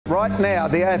Right now,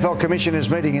 the AFL Commission is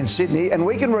meeting in Sydney, and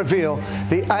we can reveal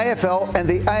the AFL and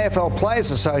the AFL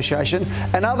Players Association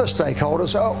and other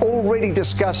stakeholders are already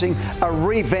discussing a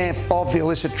revamp of the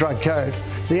illicit drug code.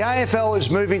 The AFL is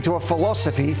moving to a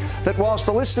philosophy that whilst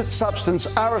illicit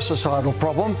substances are a societal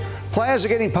problem, players are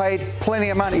getting paid plenty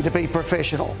of money to be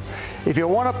professional. If you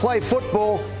want to play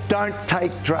football, don't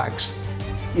take drugs.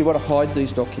 You want to hide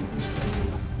these documents.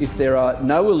 If there are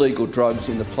no illegal drugs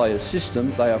in the player's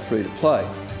system, they are free to play.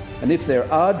 And if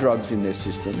there are drugs in their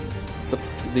system,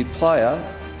 the player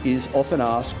is often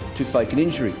asked to fake an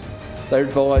injury. They're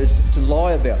advised to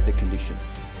lie about their condition,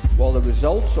 while the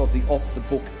results of the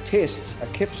off-the-book tests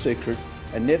are kept secret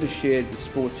and never shared with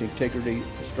Sports Integrity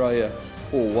Australia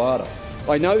or WADA.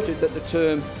 I noted that the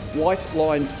term white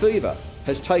line fever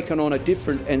has taken on a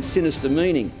different and sinister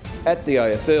meaning at the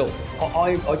AFL.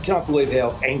 I can't believe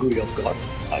how angry I've got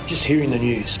just hearing the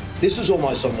news. This is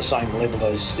almost on the same level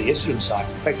as the Essendon saga.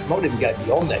 In fact, it might even go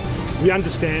beyond that. We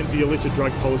understand the illicit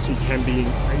drug policy can be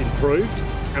improved,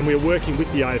 and we're working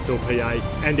with the AFLPA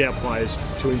and our players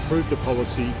to improve the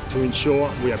policy to ensure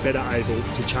we are better able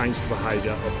to change the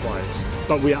behaviour of players.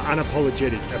 But we are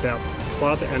unapologetic about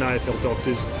club and AFL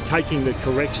doctors taking the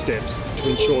correct steps to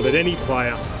ensure that any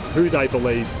player who they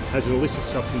believe has an illicit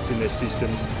substance in their system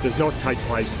does not take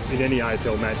place in any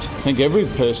AFL match. I think every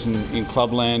person in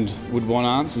clubland would want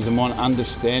answers and want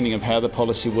understanding of how the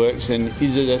policy works and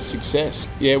is it a success.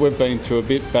 Yeah, we've been through a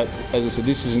bit, but as I said,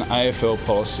 this is an AFL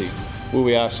policy. We'll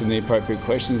be asking the appropriate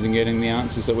questions and getting the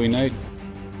answers that we need.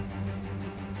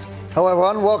 Hello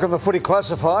everyone, welcome to Footy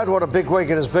Classified. What a big week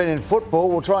it has been in football.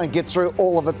 We'll try and get through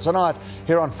all of it tonight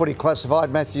here on Footy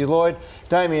Classified. Matthew Lloyd,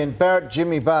 Damien Barrett,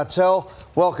 Jimmy Bartell.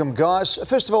 Welcome, guys.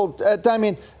 First of all,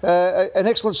 Damien, an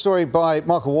excellent story by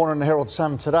Michael Warner in the Herald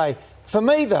Sun today. For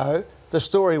me, though, the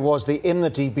story was the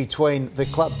enmity between the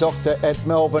club doctor at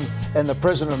Melbourne and the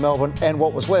president of Melbourne and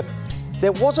what was left.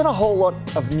 There wasn't a whole lot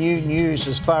of new news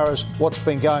as far as what's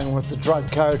been going on with the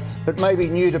drug code, but maybe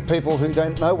new to people who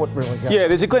don't know what really goes on. Yeah,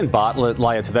 there's a Glenn Bartlett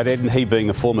layer to that, Ed, and he being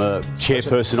the former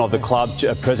chairperson of the club,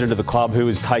 president of the club, who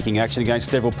is taking action against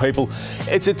several people.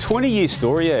 It's a 20-year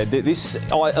story, Ed. This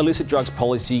illicit drugs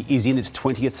policy is in its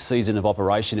 20th season of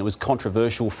operation. It was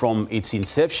controversial from its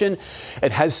inception.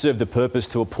 It has served a purpose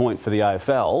to a point for the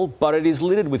AFL, but it is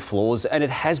littered with flaws and it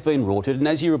has been rorted. And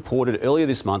as you reported earlier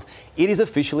this month, it is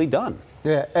officially done.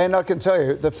 Yeah, and I can tell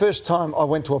you, the first time I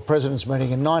went to a president's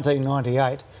meeting in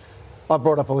 1998, I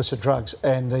brought up illicit drugs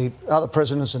and the other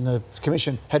presidents in the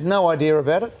commission had no idea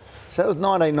about it. So that was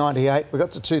 1998. We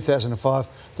got to 2005,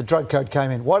 the drug code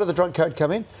came in. Why did the drug code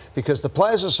come in? Because the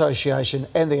Players Association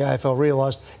and the AFL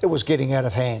realised it was getting out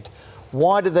of hand.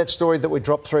 Why did that story that we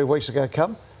dropped 3 weeks ago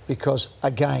come? Because,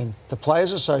 again, the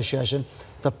Players Association,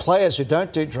 the players who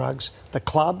don't do drugs, the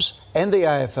clubs and the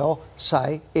AFL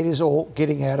say it is all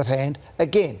getting out of hand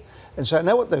again. And so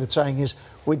now what they're saying is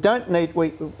we want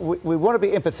to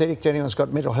be empathetic to anyone who's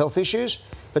got mental health issues,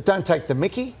 but don't take the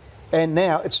mickey. And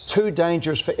now it's too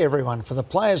dangerous for everyone, for the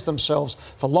players themselves,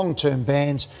 for long-term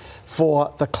bans,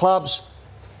 for the clubs,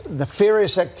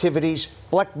 nefarious activities,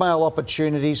 blackmail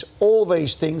opportunities, all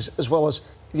these things, as well as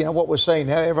what we're seeing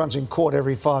now, everyone's in court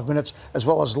every 5 minutes, as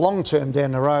well as long-term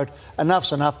down the road.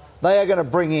 Enough's enough. They are going to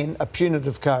bring in a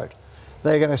punitive code.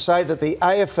 They're going to say that the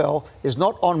AFL is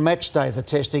not on match day, the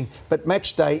testing, but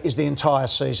match day is the entire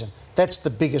season. That's the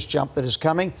biggest jump that is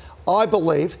coming. I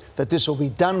believe that this will be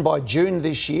done by June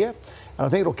this year, and I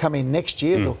think it'll come in next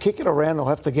year. They'll kick it around. They'll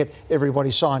have to get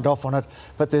everybody signed off on it,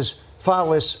 but there's far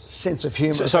less sense of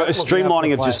humour. So a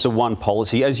streamlining of just the one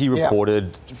policy, as you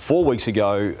reported 4 weeks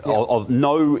ago, of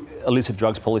no illicit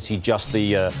drugs policy, just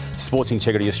the Sports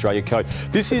Integrity Australia Code.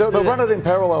 They'll run it in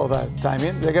parallel though,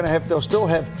 Damien. They'll still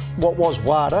have what was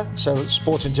WADA, so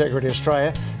Sports Integrity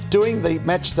Australia, doing the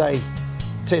match day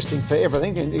testing for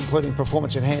everything, including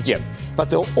performance enhancing. But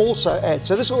they'll also add,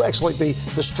 so this will actually be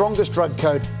the strongest drug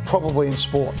code probably in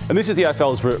sport. And this is the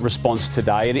AFL's response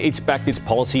today, and it's backed its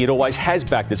policy. It always has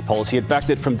backed its policy. It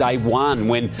backed it from day one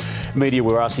when media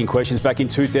were asking questions back in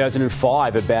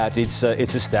 2005 about its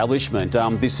establishment.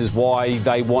 This is why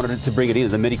they wanted it to bring it in,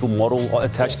 the medical model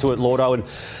attached to it, Lordo, and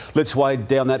let's wade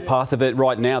down that path of it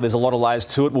right now. There's a lot of layers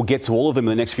to it. We'll get to all of them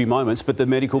in the next few moments, but the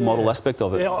medical model aspect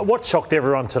of it. Yeah, what shocked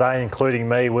everyone today, including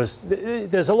me, was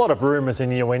there's a lot of rumours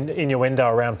in innuendo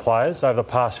around players over the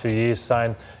past few years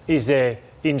saying, is their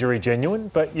injury genuine?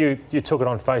 But you took it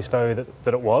on face value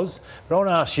that it was. But I want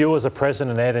to ask you as a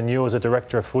president, Ed, and you as a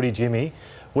director of footy, Jimmy,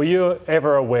 were you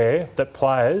ever aware that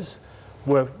players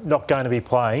were not going to be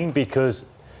playing because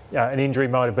an injury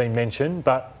might have been mentioned,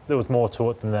 but there was more to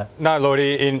it than that? No, Lloyd,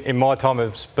 in my time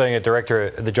as being a director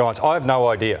at the Giants, I have no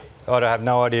idea. I have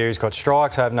no idea who's got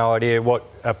strikes. I have no idea what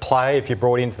a play, if you're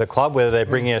brought into the club, whether they're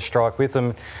bringing a strike with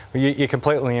them. You're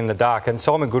completely in the dark. And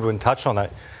Simon Goodwin touched on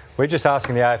that. We're just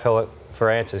asking the AFL for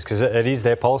answers because it is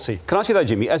their policy. Can I ask you though,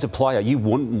 Jimmy, as a player, you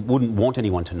wouldn't want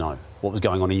anyone to know what was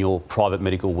going on in your private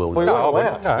medical world? We weren't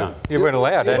allowed. No, you weren't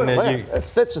allowed. You weren't allowed.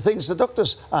 That's the thing, is the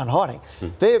doctors aren't hiding.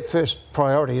 Their first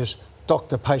priority is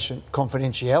doctor-patient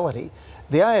confidentiality.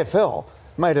 The AFL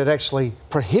made it actually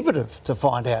prohibitive to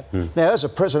find out. Now, as a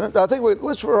president, I think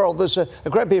let's roll. There's a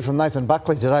grab here from Nathan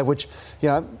Buckley today, which, you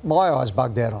know, my eyes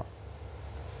bugged out on.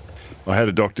 I had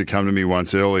a doctor come to me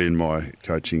once early in my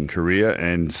coaching career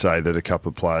and say that a couple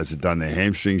of players had done their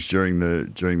hamstrings during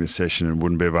the session and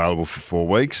wouldn't be available for 4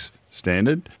 weeks,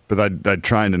 standard, but they'd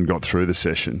trained and got through the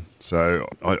session. So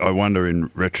I wonder in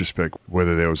retrospect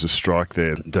whether there was a strike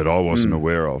there that I wasn't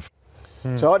aware of.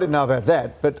 So I didn't know about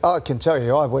that, but I can tell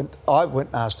you, I went and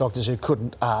asked doctors who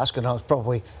couldn't ask, and I was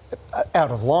probably out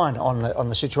of line on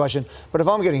the situation. But if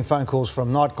I'm getting phone calls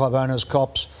from nightclub owners,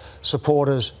 cops,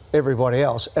 supporters, everybody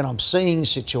else, and I'm seeing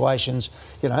situations,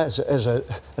 you know, as an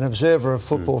observer of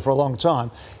football for a long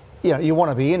time, you know, you want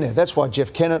to be in there. That's why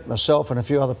Jeff Kennett, myself and a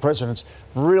few other presidents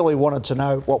really wanted to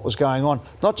know what was going on.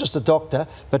 Not just the doctor,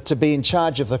 but to be in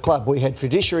charge of the club. We had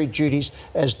fiduciary duties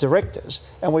as directors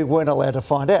and we weren't allowed to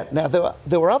find out. Now,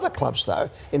 there were other clubs,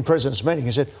 though, in president's meeting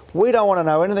who said, we don't want to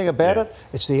know anything about it.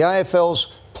 It's the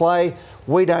AFL's play.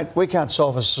 We can't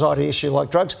solve a society issue like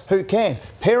drugs. Who can?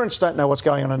 Parents don't know what's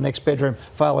going on in the next bedroom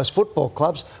for ALS football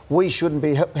clubs. We shouldn't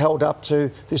be held up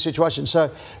to this situation.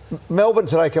 So Melbourne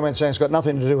today came out saying it's got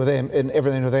nothing to do with them and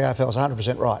everything with the AFL is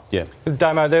 100% right. Yeah.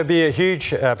 Damo, there'll be a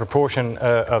huge proportion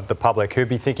of the public who'd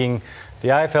be thinking the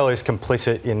AFL is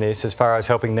complicit in this as far as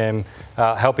helping them,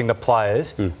 helping the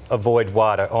players avoid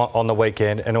WADA on the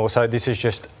weekend, and also this is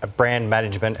just a brand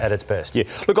management at its best. Yeah,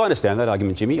 look, I understand that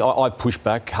argument, Jimmy. I pushed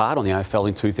back hard on the AFL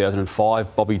in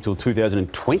 2005, Bobby, till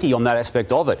 2020 on that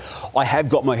aspect of it. I have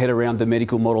got my head around the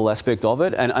medical model aspect of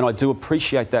it, and I do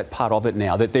appreciate that part of it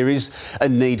now, that there is a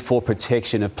need for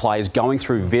protection of players going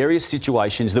through various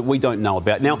situations that we don't know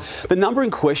about. Now, the number in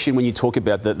question when you talk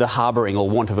about the harbouring, or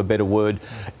want of a better word,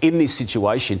 in this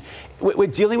situation, we're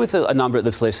dealing with a number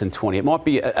that's less than 20. It might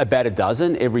be about a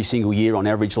dozen every single year on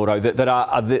average, Lordo, that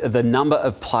are the number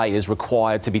of players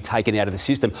required to be taken out of the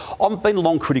system. I've been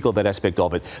long critical of that aspect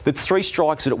of it. The 3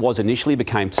 strikes that it was initially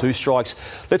became 2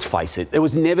 strikes. Let's face it, it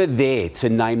was never there to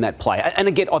name that player. And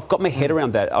again, I've got my head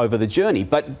around that over the journey,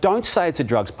 but don't say it's a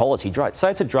drugs policy.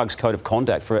 Say it's a drugs code of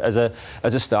conduct as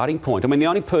a starting point. I mean, the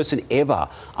only person ever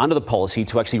under the policy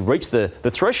to actually reach the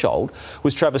threshold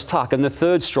was Travis Tuck, and the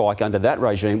 3rd strike under that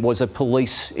regime was a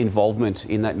police involvement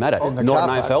in that matter, not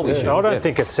an AFL issue. I don't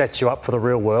think it sets you up for the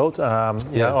real world.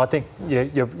 You know, I think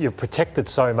you're protected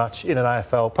so much in an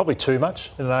AFL, probably too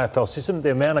much in an AFL system.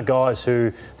 The amount of guys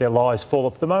who their lives fall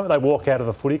up. The moment they walk out of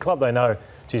the footy club, they know,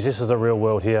 geez, this is the real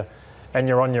world here. And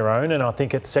you're on your own, and I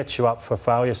think it sets you up for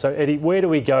failure. So, Eddie, where do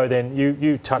we go then?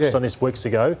 You touched on this weeks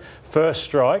ago. First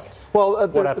strike. Well,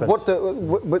 what happens?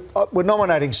 We're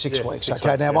nominating 6 weeks.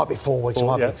 Okay, now it might be 4 weeks.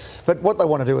 But what they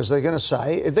want to do is they're going to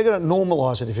say, they're going to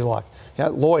normalise it, if you like. You know,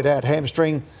 Lloyd out,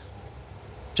 hamstring,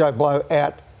 Joe Blow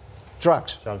out,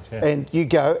 drugs. And you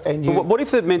go and you... But what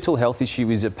if the mental health issue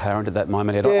is apparent at that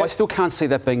moment, Ed? I still can't see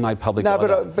that being made public. No,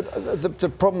 but the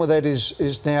problem with that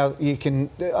is now you can...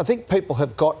 I think people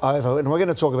have got over, and we're going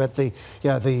to talk about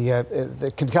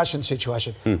the concussion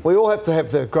situation. We all have to have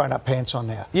the grown-up pants on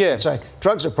now. Yeah. And say,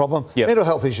 drugs are a problem, mental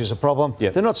health issues are a problem,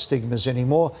 they're not stigmas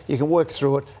anymore, you can work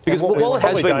through it. Because while it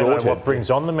has been brought... What brings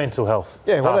on the mental health?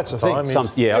 Yeah, well, that's the thing.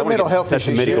 Mental health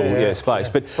issues. That's a medical space.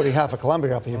 But putting half of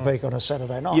Columbia up your peak on a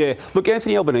Saturday night. Yeah. Look,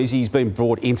 Anthony Albanese's been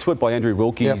brought into it by Andrew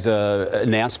Wilkie's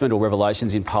announcement or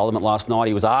revelations in Parliament last night.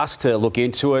 He was asked to look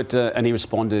into it and he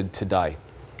responded today.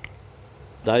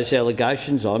 Those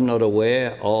allegations, I'm not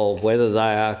aware of whether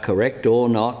they are correct or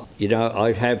not. You know,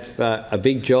 I have a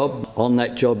big job. On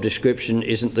that job description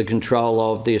isn't the control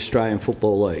of the Australian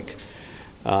Football League.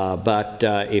 But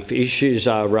if issues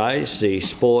are raised, the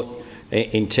Sport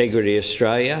Integrity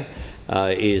Australia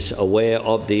is aware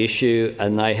of the issue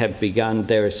and they have begun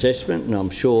their assessment, and I'm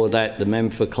sure that the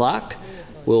member for Clark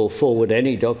will forward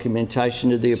any documentation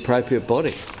to the appropriate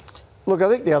body. Look, I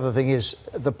think the other thing is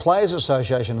the Players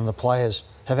Association and the players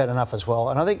have had enough as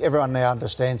well, and I think everyone now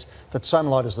understands that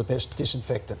sunlight is the best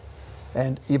disinfectant,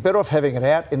 and you're better off having it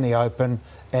out in the open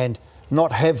and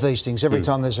not have these things every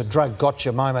time there's a drug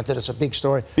gotcha moment that it's a big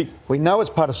story. We know it's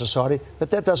part of society,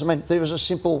 but that doesn't mean there was a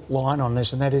simple line on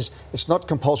this, and that is it's not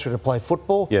compulsory to play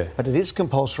football, but it is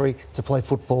compulsory to play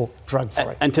football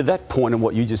drug-free. And to that point and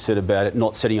what you just said about it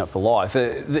not setting up for life,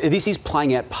 this is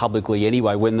playing out publicly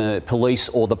anyway when the police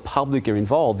or the public are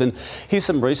involved. And here's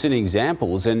some recent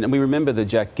examples, and we remember the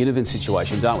Jack Ginnivan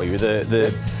situation, don't we?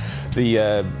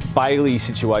 The Bailey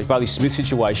situation, Bailey Smith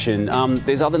situation.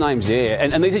 There's other names there,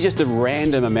 and these are just a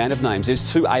random amount of names.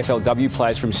 There's 2 AFLW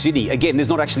players from Sydney. Again, there's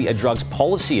not actually a drugs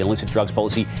policy, illicit drugs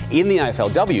policy in the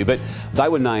AFLW, but they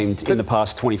were named in the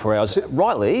past 24 hours,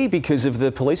 rightly, because of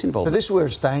the police involvement. But this is where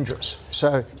it's dangerous.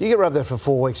 So you get rubbed there for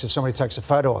 4 weeks if somebody takes a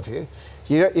photo of you.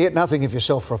 You get nothing if you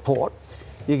self-report.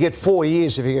 You get 4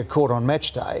 years if you get caught on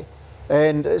match day.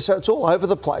 And so it's all over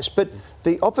the place. But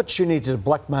the opportunity to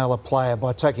blackmail a player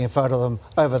by taking a photo of them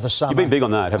over the summer... You've been big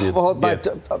on that, haven't you? Well, mate,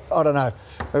 I don't know.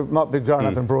 It might be growing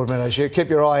up in Broadmeadows. You keep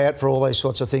your eye out for all these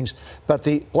sorts of things. But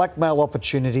the blackmail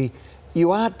opportunity,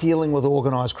 you are dealing with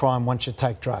organised crime once you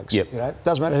take drugs. Yep. You know, it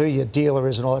doesn't matter who your dealer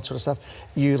is and all that sort of stuff.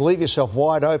 You leave yourself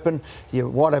wide open. You're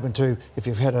wide open to if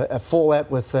you've had a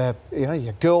fallout with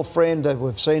your girlfriend.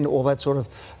 We've seen all that sort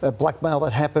of blackmail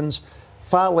that happens.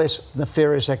 Far less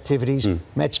nefarious activities,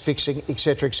 match fixing,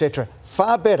 etc., etc.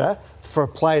 Far better for a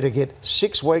player to get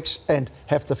 6 weeks and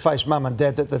have to face mum and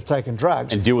dad that they've taken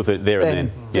drugs. And deal with it there and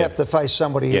then. You have to face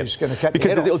somebody who's going to cut your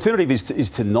head off. Because the alternative is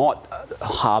to not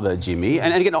harbour Jimmy.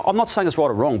 And again, I'm not saying it's right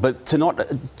or wrong, but to not...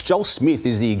 Joel Smith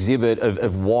is the exhibit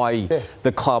of why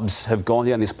the clubs have gone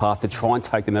down this path to try and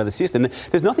take them out of the system.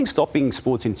 There's nothing stopping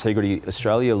Sports Integrity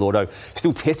Australia, Lordo,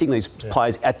 still testing these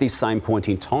players at this same point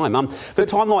in time. The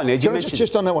timeline there, you mentioned...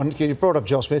 Just on that one, you brought up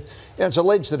Joel Smith. It's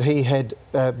alleged that he had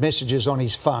messages on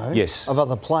his phone of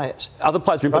other players. Other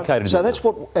players are implicated. So that's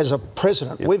what, as a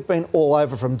president, we've been all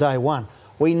over from day one.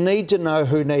 We need to know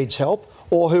who needs help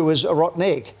or who is a rotten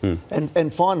egg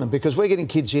and find them, because we're getting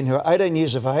kids in who are 18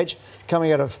 years of age,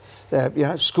 coming out of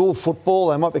school football.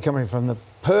 They might be coming from the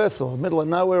Perth or the middle of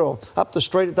nowhere or up the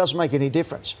street. It doesn't make any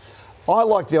difference. I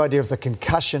like the idea of the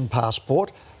concussion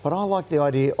passport, but I like the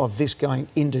idea of this going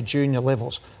into junior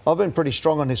levels. I've been pretty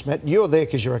strong on this, Matt. You're there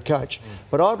because you're a coach.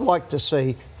 But I'd like to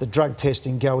see the drug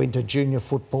testing go into junior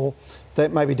football,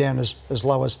 that maybe down as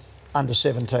low as under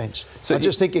 17s. So I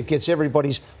just think it gets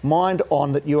everybody's mind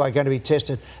on that you are going to be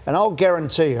tested. And I'll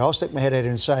guarantee you, I'll stick my head out here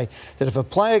and say that if a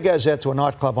player goes out to a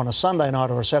nightclub on a Sunday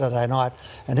night or a Saturday night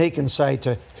and he can say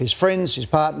to his friends, his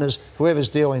partners, whoever's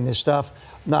dealing this stuff,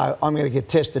 no, I'm going to get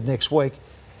tested next week,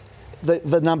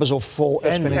 the numbers will fall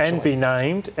exponentially. And be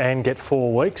named and get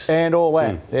 4 weeks. And all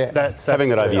that, That's having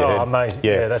that over your head. Amazing.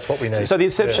 Yeah, that's what we need. So the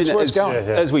inception,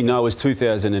 as we know, is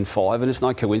 2005, and it's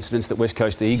no coincidence that West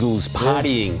Coast Eagles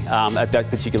partying at that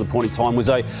particular point in time was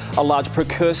a large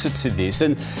precursor to this.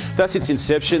 And that's its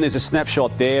inception. There's a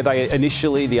snapshot there. They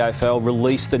initially, the AFL,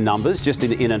 released the numbers just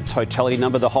in a totality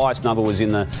number. The highest number was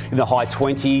in the high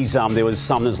 20s. There was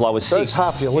some as low as 6. That's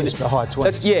half your list, the high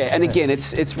 20s. And again,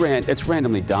 it's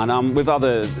randomly done. With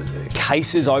other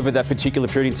cases over that particular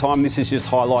period in time, this is just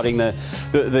highlighting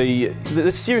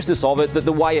the seriousness of it,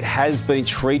 the way it has been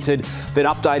treated, that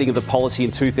updating of the policy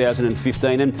in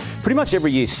 2015 and pretty much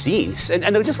every year since. And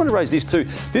I just want to raise this too.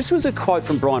 This was a quote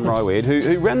from Brian Roweard,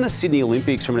 who ran the Sydney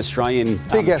Olympics from an Australian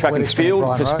track and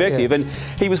field perspective, and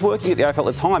he was working at the AFL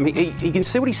at the time. He can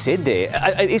see what he said there.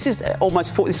 This is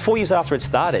almost 4 years after it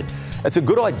started. It's a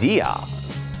good idea.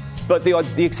 But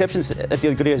the exceptions at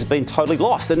the good has been totally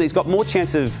lost, and he's got more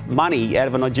chance of money out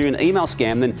of a Nigerian email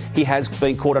scam than he has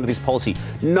been caught under this policy.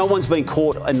 No one's been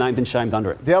caught and named and shamed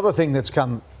under it. The other thing that's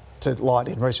come to light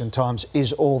in recent times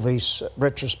is all these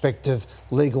retrospective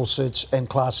legal suits and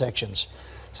class actions.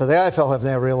 So the AFL have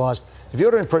now realised if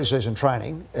you're doing pre-season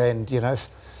training, and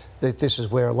this is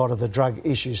where a lot of the drug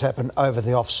issues happen over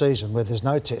the off-season where there's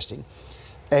no testing,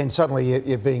 and suddenly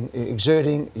you're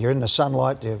exerting, you're in the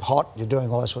sunlight, you're hot, you're doing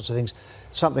all those sorts of things,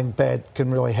 something bad can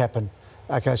really happen.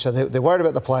 Okay, so they're worried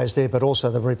about the players there, but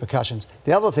also the repercussions.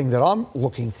 The other thing that I'm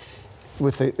looking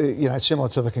with, similar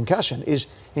to the concussion, is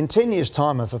in 10 years'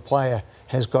 time, if a player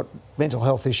has got mental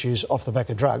health issues off the back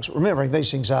of drugs, remembering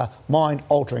these things are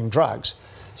mind-altering drugs,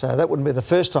 so that wouldn't be the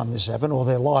first time this happened, or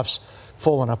their life's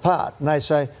fallen apart. And they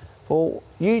say, well,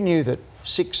 you knew that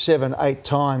 6, 7, 8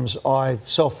 times I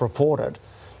self-reported,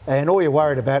 and all you're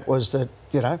worried about was that,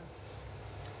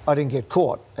 I didn't get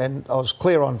caught. And I was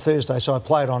clear on Thursday, so I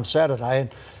played on Saturday, and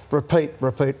repeat.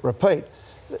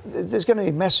 There's going to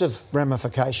be massive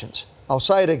ramifications. I'll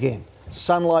say it again.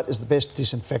 Sunlight is the best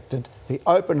disinfectant. Be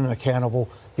open and accountable.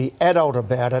 Be adult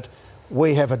about it.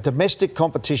 we have a domestic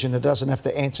competition that doesn't have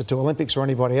to answer to Olympics or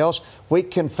anybody else. We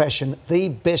can fashion the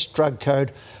best drug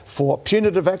code for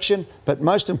punitive action, but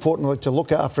most importantly to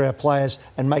look after our players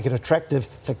and make it attractive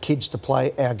for kids to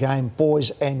play our game,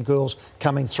 boys and girls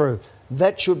coming through.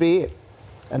 That should be it.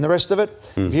 And the rest of it,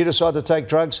 if you decide to take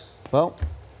drugs, well,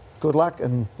 good luck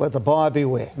and let the buyer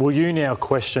beware. Will you now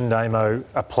question, Damo,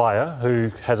 a player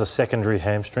who has a secondary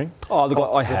hamstring? Oh,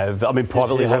 look, I have. I mean,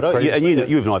 privately, and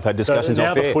you and I have had discussions so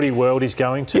now off air. The footy world is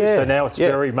going to, so now it's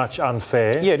very much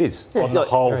unfair. Yeah, it is. On the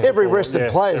whole. Every rested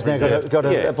player's now got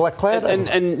a black cloud.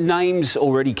 And names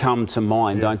already come to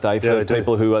mind, don't they, for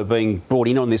people who are being brought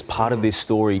in on this part of this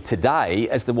story today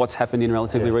as to what's happened in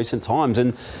relatively recent times.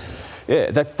 And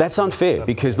yeah, that's unfair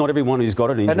because not everyone who's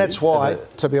got it injured. And that's why,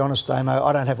 to be honest, Damo,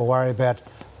 I don't have a worry about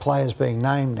players being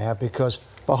named now because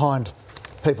behind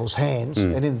people's hands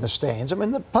and in the stands, I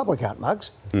mean, the public aren't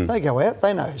mugs. They go out,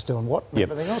 they know who's doing what and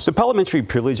everything else. The parliamentary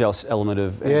privilege element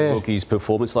of Wilkie's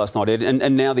performance last night, Ed,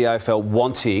 and now the AFL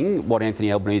wanting what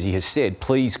Anthony Albanese has said,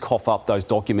 please cough up those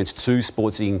documents to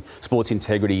Sports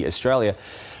Integrity Australia.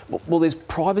 Well, there's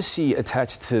privacy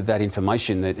attached to that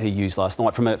information that he used last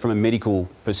night from a medical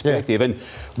perspective. And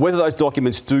whether those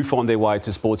documents do find their way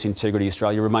to Sports Integrity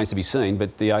Australia remains to be seen,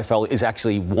 but the AFL is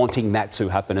actually wanting that to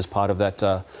happen as part of that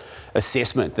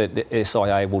assessment that the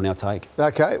SIA will now take.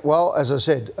 OK, well, as I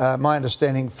said, my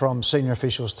understanding from senior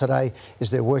officials today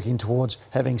is they're working towards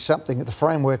having something, the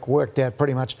framework worked out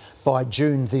pretty much by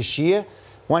June this year.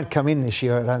 Won't come in this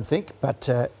year, I don't think, but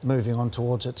moving on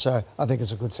towards it, so I think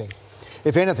it's a good thing.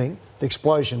 If anything, the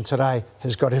explosion today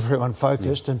has got everyone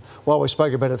focused, and while we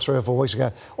spoke about it 3 or 4 weeks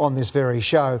ago on this very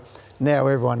show, now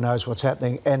everyone knows what's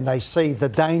happening and they see the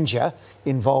danger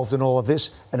involved in all of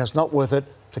this, and it's not worth it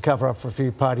to cover up for a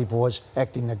few party boys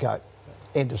acting the goat.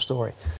 End of story.